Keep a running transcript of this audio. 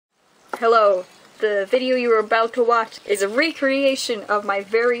Hello. The video you are about to watch is a recreation of my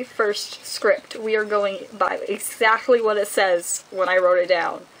very first script. We are going by exactly what it says when I wrote it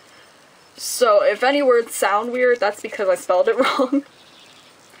down. So if any words sound weird, that's because I spelled it wrong.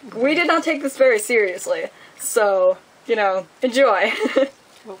 We did not take this very seriously. So, you know, enjoy.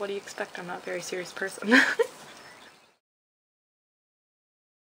 Well, what do you expect? I'm not a very serious person.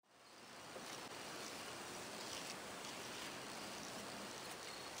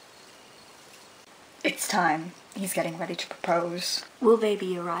 It's time. He's getting ready to propose. Will they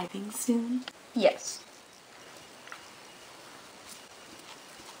be arriving soon? Yes.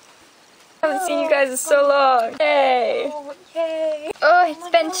 I haven't seen you guys in so long. Yay! Oh, yay! Oh, it's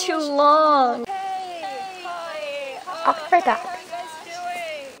been too long. Hey! Hi! I'll be right back. What are you guys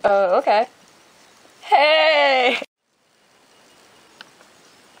doing? Oh, okay. Hey!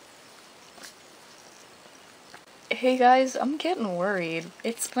 Hey guys, I'm getting worried.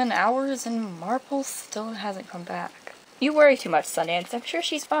 It's been hours and Marble still hasn't come back. You worry too much, Sundance. I'm sure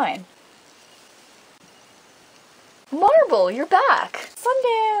she's fine. Marble, you're back!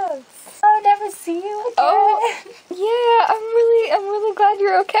 Sundance! I'll never see you again. Oh, yeah, I'm really glad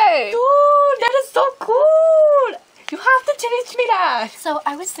you're okay. Dude, that is so cool! You have to teach me that! So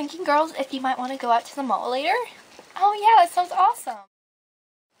I was thinking, girls, if you might want to go out to the mall later. Oh yeah, that sounds awesome.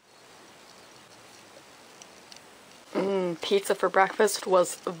 Pizza for breakfast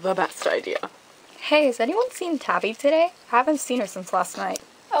was the best idea. Hey, has anyone seen Tabby today? I haven't seen her since last night.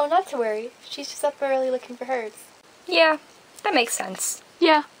 Oh, not to worry. She's just up early looking for hers. Yeah, that makes sense.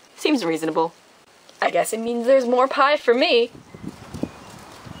 Yeah, seems reasonable. I guess it means there's more pie for me.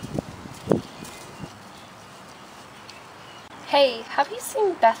 Hey, have you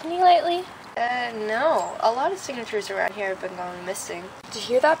seen Bethany lately? No. A lot of signatures around here have been going missing. Did you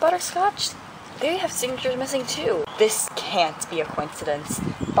hear that, Butterscotch? They have signatures missing too. This can't be a coincidence.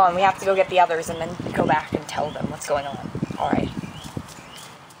 Come on, we have to go get the others and then go back and tell them what's going on. Alright.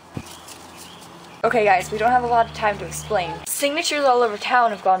 Okay guys, we don't have a lot of time to explain. Signatures all over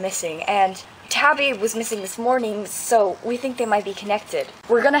town have gone missing, and Tabby was missing this morning, so we think they might be connected.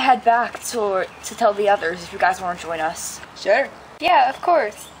 We're gonna head back to tell the others if you guys want to join us. Sure. Yeah, of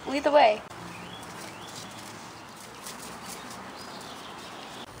course. Lead the way.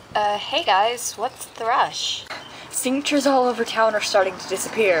 Hey guys, what's the rush? Signatures all over town are starting to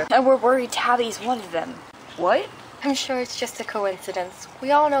disappear, and we're worried Tabby's one of them. What? I'm sure it's just a coincidence.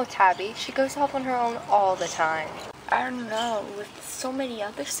 We all know Tabby. She goes off on her own all the time. I don't know, with so many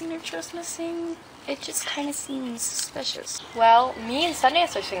other signatures missing, it just kind of seems suspicious. Well, me and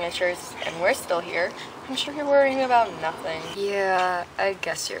Sundance are signatures, and we're still here. I'm sure you're worrying about nothing. Yeah, I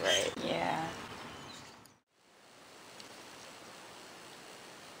guess you're right. Yeah.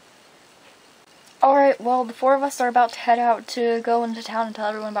 Alright, well, the four of us are about to head out to go into town and tell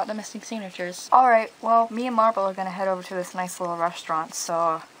everyone about the missing signatures. Alright, well, me and Marble are gonna head over to this nice little restaurant,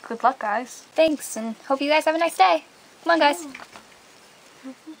 so good luck, guys. Thanks, and hope you guys have a nice day. Come on, guys.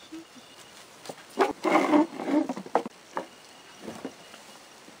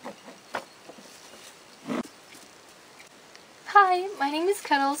 Hi, my name is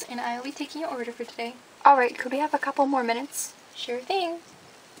Cuddles, and I will be taking your order for today. Alright, could we have a couple more minutes? Sure thing.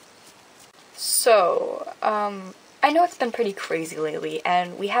 So, I know it's been pretty crazy lately,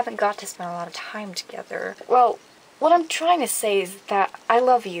 and we haven't got to spend a lot of time together. Well, what I'm trying to say is that I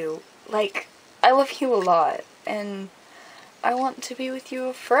love you. Like, I love you a lot, and I want to be with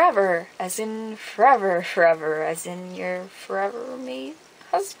you forever. As in forever, as in your forever mate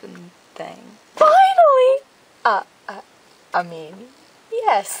husband thing. Finally! I mean,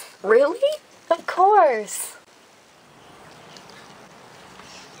 yes. Really? Of course.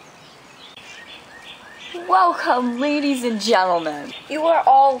 Welcome, ladies and gentlemen. You are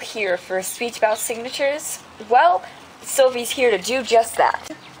all here for a speech about signatures. Well, Sophie's here to do just that.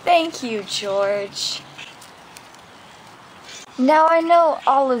 Thank you, George. Now, I know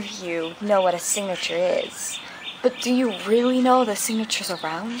all of you know what a signature is, but do you really know the signatures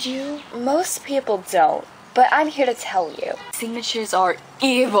around you? Most people don't, but I'm here to tell you. Signatures are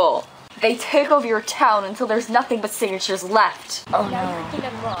evil. They take over your town until there's nothing but signatures left. Oh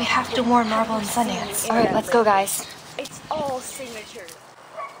no. We have to warn Marble and Sundance. Alright, let's go, guys. It's all signatures.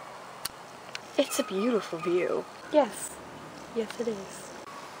 It's a beautiful view. Yes. Yes, it is.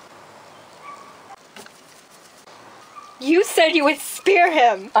 You said you would spare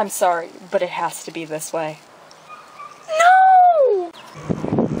him! I'm sorry, but it has to be this way. No!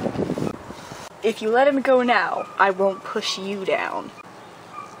 If you let him go now, I won't push you down.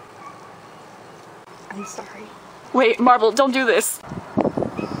 I'm sorry. Wait, Marble, don't do this.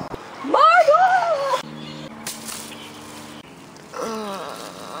 Marble!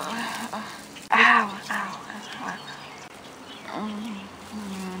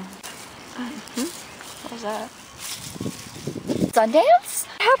 was that? Sundance?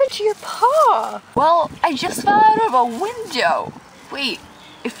 What happened to your paw? Well, I just fell out of a window. Wait,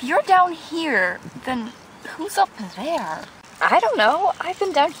 if you're down here, then who's up there? I don't know. I've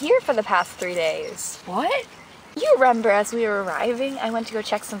been down here for the past 3 days. What? You remember as we were arriving, I went to go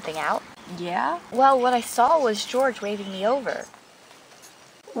check something out? Yeah? Well, what I saw was George waving me over.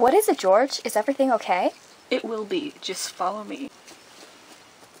 What is it, George? Is everything okay? It will be. Just follow me.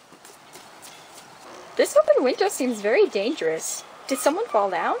 This open window seems very dangerous. Did someone fall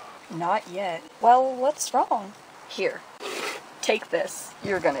down? Not yet. Well, what's wrong? Here. Take this.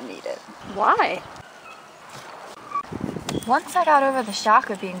 You're gonna need it. Why? Once I got over the shock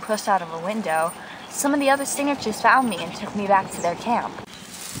of being pushed out of a window, some of the other signatures found me and took me back to their camp.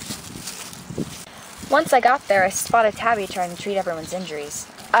 Once I got there, I spotted Tabby trying to treat everyone's injuries.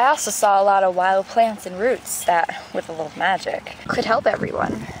 I also saw a lot of wild plants and roots that, with a little magic, could help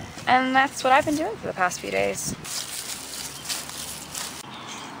everyone. And that's what I've been doing for the past few days.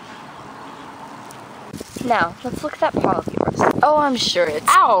 Now, let's look at that paw of yours. Oh, I'm sure it's...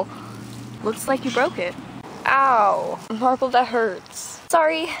 Ow! Looks like you broke it. Ow! Marble, that hurts.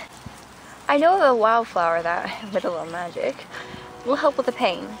 Sorry. I know the wildflower that, with a little magic, will help with the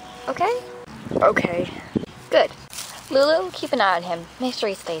pain. Okay? Okay. Good. Lulu, keep an eye on him. Make sure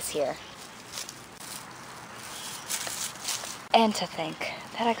he stays here. And to think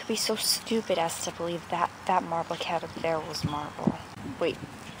that I could be so stupid as to believe that that marble cat up there was Marble. Wait.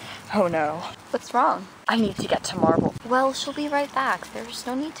 Oh no. What's wrong? I need to get to Marble. Well, she'll be right back. There's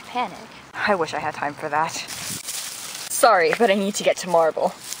no need to panic. I wish I had time for that. Sorry, but I need to get to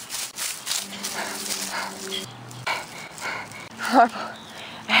Marble. Marble,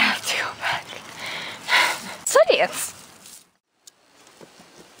 I have to go back. Sundance!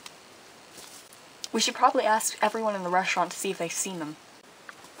 We should probably ask everyone in the restaurant to see if they've seen them.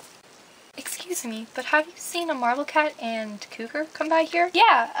 Excuse me, but have you seen a marble cat and cougar come by here?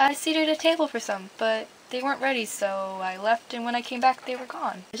 Yeah, I seated a table for some, but they weren't ready, so I left, and when I came back, they were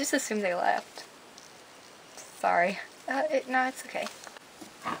gone. I just assumed they left. Sorry. No, it's okay.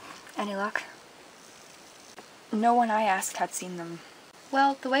 Any luck? No one I asked had seen them.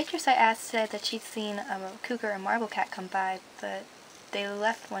 Well, the waitress I asked said that she'd seen a cougar and marble cat come by, but they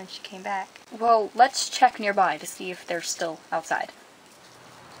left when she came back. Well, let's check nearby to see if they're still outside.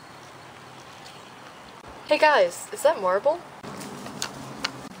 Hey guys, is that Marble?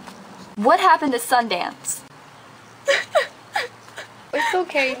 What happened at Sundance? It's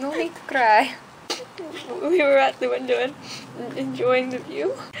okay, no need to cry. We were at the window and enjoying the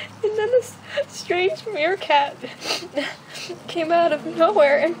view, and then this strange meerkat came out of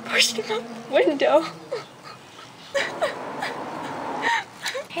nowhere and pushed him out the window.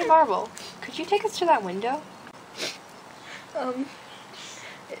 Hey Marble, could you take us to that window?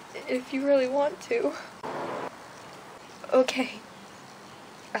 If you really want to. Okay.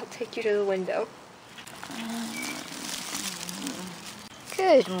 I'll take you to the window.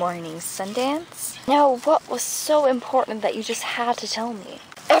 Good morning, Sundance. Now, what was so important that you just had to tell me?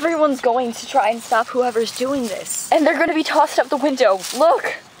 Everyone's going to try and stop whoever's doing this. And they're going to be tossed out the window.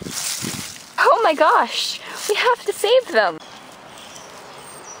 Look! Oh my gosh! We have to save them!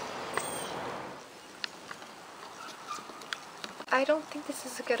 I don't think this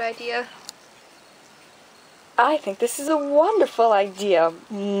is a good idea. I think this is a wonderful idea,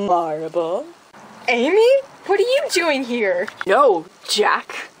 Marble. Amy? What are you doing here? No,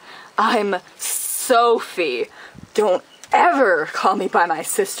 Jack. I'm Sophie. Don't ever call me by my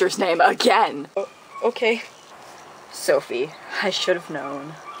sister's name again. Okay. Sophie, I should have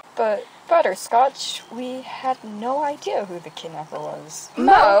known. But, Butterscotch, we had no idea who the kidnapper was.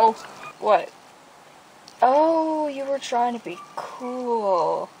 Mo! What? Oh, you were trying to be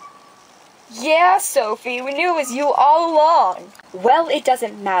cool. Yeah, Sophie, we knew it was you all along. Well, it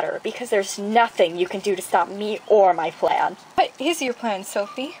doesn't matter, because there's nothing you can do to stop me or my plan. What is your plan,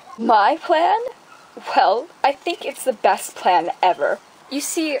 Sophie? My plan? Well, I think it's the best plan ever. You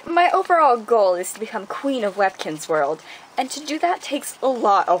see, my overall goal is to become Queen of Webkinz World, and to do that takes a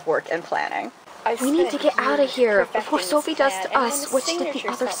lot of work and planning. We need to get out of here before Sophie does to us what she did the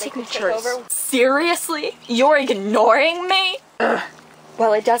other signatures. Seriously? You're ignoring me? Ugh.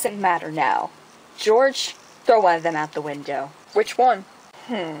 Well, it doesn't matter now. George, throw one of them out the window. Which one?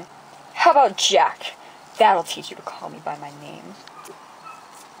 How about Jack? That'll teach you to call me by my name.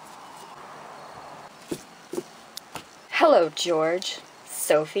 Hello, George.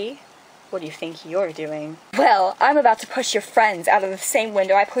 Sophie, what do you think you're doing? Well, I'm about to push your friends out of the same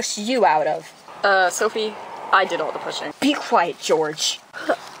window I pushed you out of. Sophie, I did all the pushing. Be quiet, George.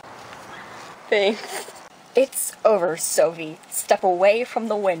 Thanks. It's over, Sophie. Step away from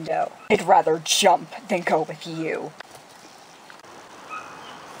the window. I'd rather jump than go with you.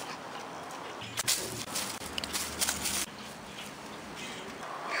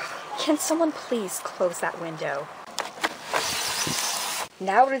 Can someone please close that window?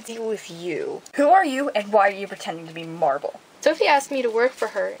 Now to deal with you. Who are you and why are you pretending to be Marble? Sophie asked me to work for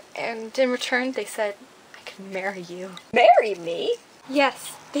her, and in return they said I could marry you. Marry me?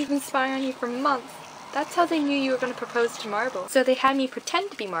 Yes, they've been spying on you for months. That's how they knew you were going to propose to Marble. So they had me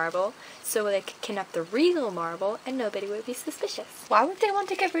pretend to be Marble, so they could kidnap the real Marble and nobody would be suspicious. Why would they want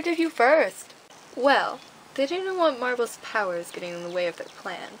to get rid of you first? Well, they didn't want Marble's powers getting in the way of their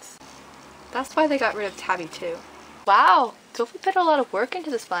plans. That's why they got rid of Tabby too. Wow, Sophie put a lot of work into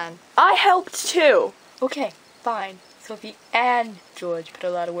this plan. I helped too. Okay, fine. Sophie and George put a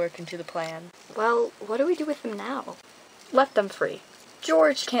lot of work into the plan. Well, what do we do with them now? Let them free.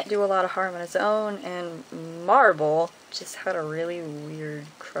 George can't do a lot of harm on his own, and Marble just had a really weird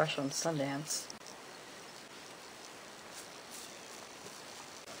crush on Sundance.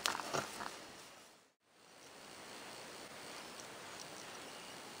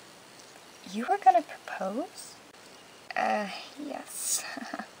 You were gonna propose? Yes.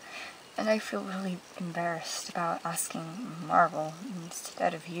 And I feel really embarrassed about asking Marble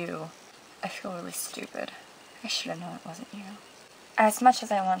instead of you. I feel really stupid. I should have known it wasn't you. As much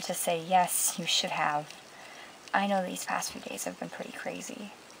as I want to say yes, you should have, I know these past few days have been pretty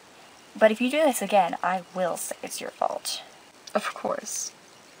crazy. But if you do this again, I will say it's your fault. Of course.